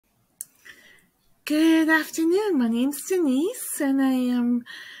Good afternoon. My name's Denise, and I am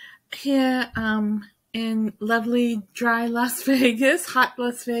here in lovely, dry Las Vegas, hot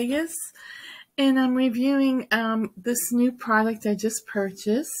Las Vegas, and I'm reviewing this new product I just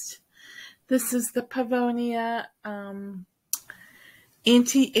purchased. This is the Pevonia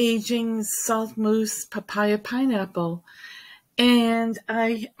Anti-Aging Saltmousse Papaya-Pineapple. And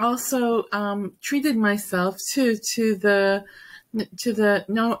I also treated myself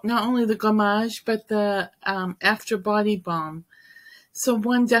not only the gommage but the after body balm. So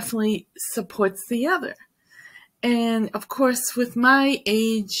one definitely supports the other. And of course, with my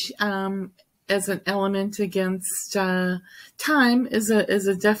age, as an element against time is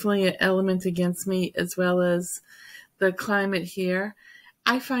a definitely an element against me, as well as the climate here.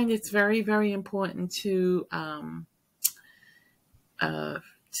 I find it's very, very important to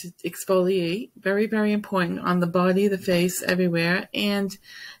exfoliate, very, very important on the body, the face, everywhere, and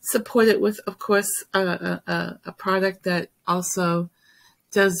support it with, of course, a product that also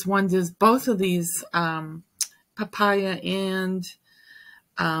does wonders. Both of these, papaya and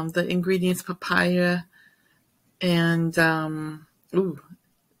the ingredients papaya and,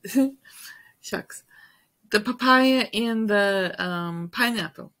 shucks, the papaya and the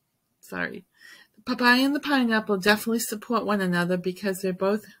pineapple, sorry. Papaya and the pineapple definitely support one another because they're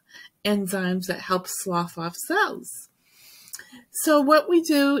both enzymes that help slough off cells. So what we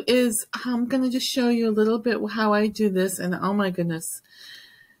do is, I'm going to just show you a little bit how I do this, and oh my goodness,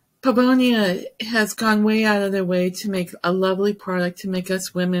 Pevonia has gone way out of their way to make a lovely product to make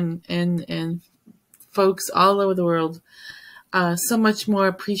us women and folks all over the world so much more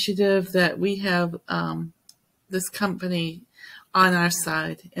appreciative that we have this company on our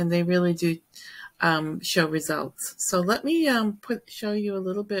side, and they really do show results. So let me show you a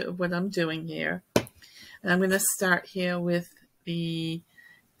little bit of what I'm doing here. And I'm going to start here with the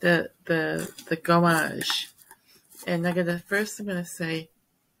gommage. And I'm going to say,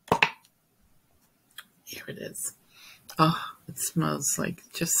 here it is. Oh, it smells like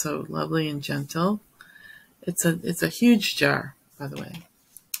just so lovely and gentle. It's a huge jar, by the way.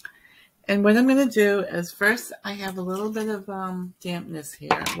 And what I'm going to do is, first, I have a little bit of dampness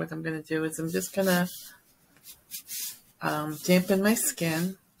here. What I'm going to do is I'm just going to dampen my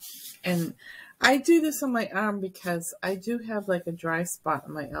skin. And I do this on my arm because I do have like a dry spot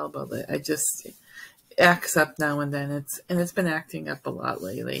on my elbow that I just acts up now and then. It's been acting up a lot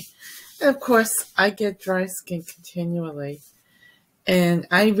lately. And of course, I get dry skin continually. And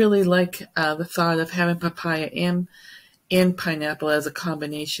I really like the thought of having papaya and pineapple as a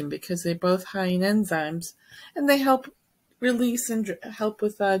combination because they're both high in enzymes and they help release and help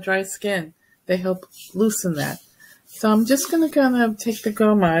with dry skin. They help loosen that. So I'm just going to kind of take the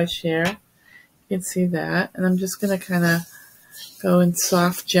gommage here. You can see that. And I'm just going to kind of go in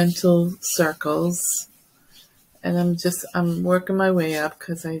soft, gentle circles. And I'm working my way up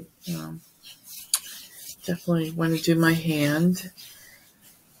because I definitely want to do my hand.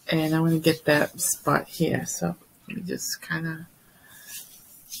 And I want to get that spot here. So let me just kind of,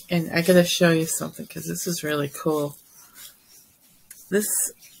 and I got to show you something because this is really cool. This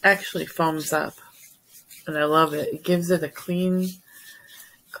actually foams up and I love it. It gives it a clean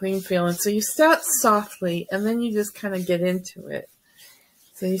feeling. So you start softly and then you just kind of get into it.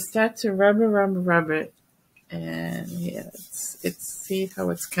 So you start to rub it. And yeah, see how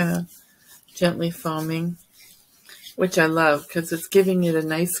it's kind of gently foaming, which I love because it's giving it a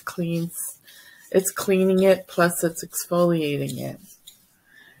nice clean. It's cleaning it, plus it's exfoliating it.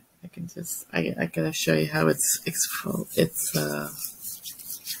 I gotta show you how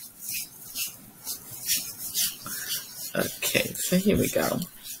okay, so here we go.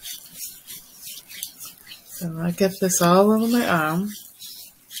 So I get this all over my arm.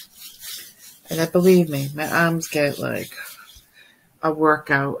 And believe me, my arms get like a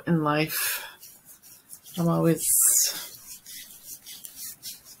workout in life. I'm always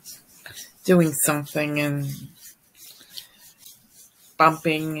doing something and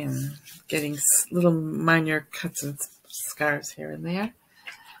bumping and getting little minor cuts and scars here and there.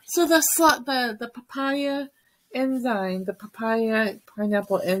 So the papaya enzyme, the papaya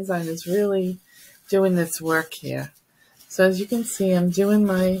pineapple enzyme is really doing its work here. So as you can see, I'm doing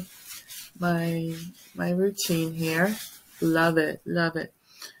my routine here. Love it. The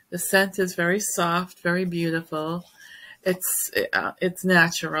scent is very soft, very beautiful. It's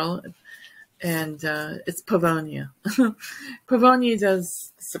natural. And it's Pevonia. Pevonia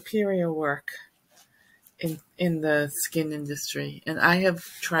does superior work in the skin industry. And I have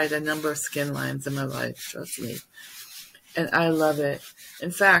tried a number of skin lines in my life, trust me. And I love it. In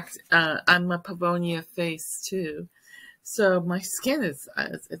fact, I'm a Pevonia face too. So my skin is,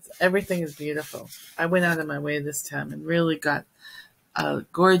 everything is beautiful. I went out of my way this time and really got a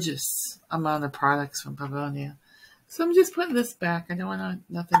gorgeous amount of products from Pevonia. So I'm just putting this back. I don't want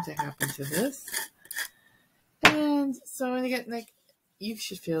nothing to happen to this. And so I'm going to get, like, you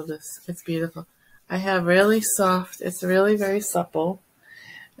should feel this. It's beautiful. I have really soft, it's really very supple.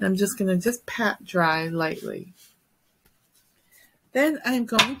 And I'm just going to just pat dry lightly. Then I'm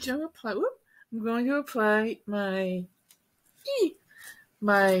going to apply, my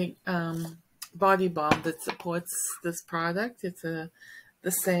body balm that supports this product. It's the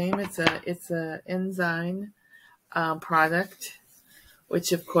same. It's a enzyme product,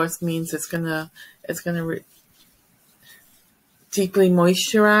 which of course means it's gonna deeply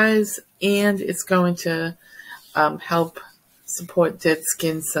moisturize, and it's going to help support dead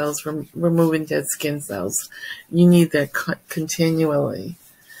skin cells, removing dead skin cells. You need that continually.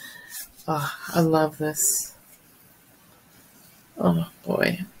 Oh, I love this. Oh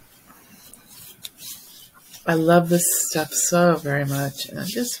boy. I love this stuff so very much. And I'm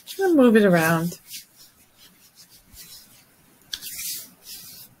just going to move it around.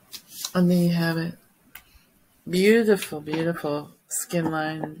 And then you have it. Beautiful, beautiful skin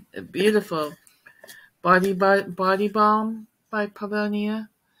line. A beautiful body balm by Pevonia.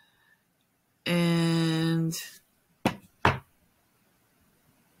 And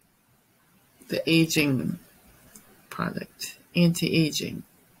the aging product. Anti-aging.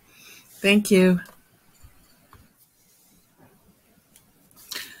 Thank you.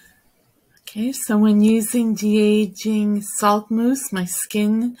 Okay, so when using de-aging Saltmousse, my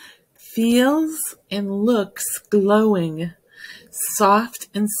skin feels and looks glowing, soft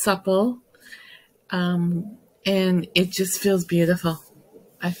and supple, and it just feels beautiful.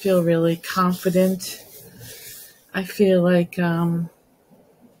 I feel really confident. I feel like I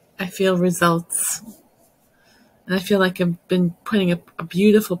feel results, and I feel like I've been putting a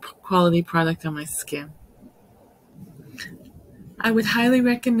beautiful quality product on my skin. I would highly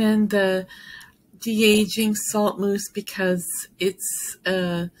recommend the de-aging Saltmousse because it's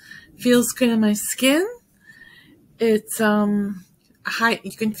feels good on my skin. It's high.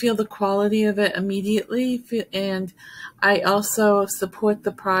 You can feel the quality of it immediately, and I also support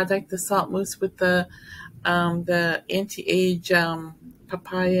the product, the Saltmousse, with the anti-age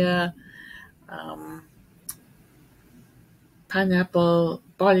papaya pineapple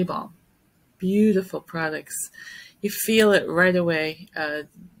body balm. Beautiful products. You feel it right away.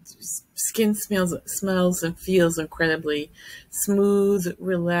 Skin smells and feels incredibly smooth,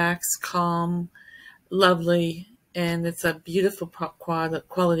 relaxed, calm, lovely, and it's a beautiful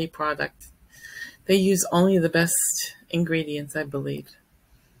quality product. They use only the best ingredients, I believe.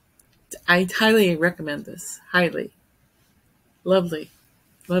 I highly recommend this. Highly. Lovely.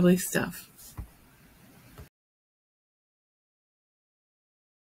 Lovely stuff.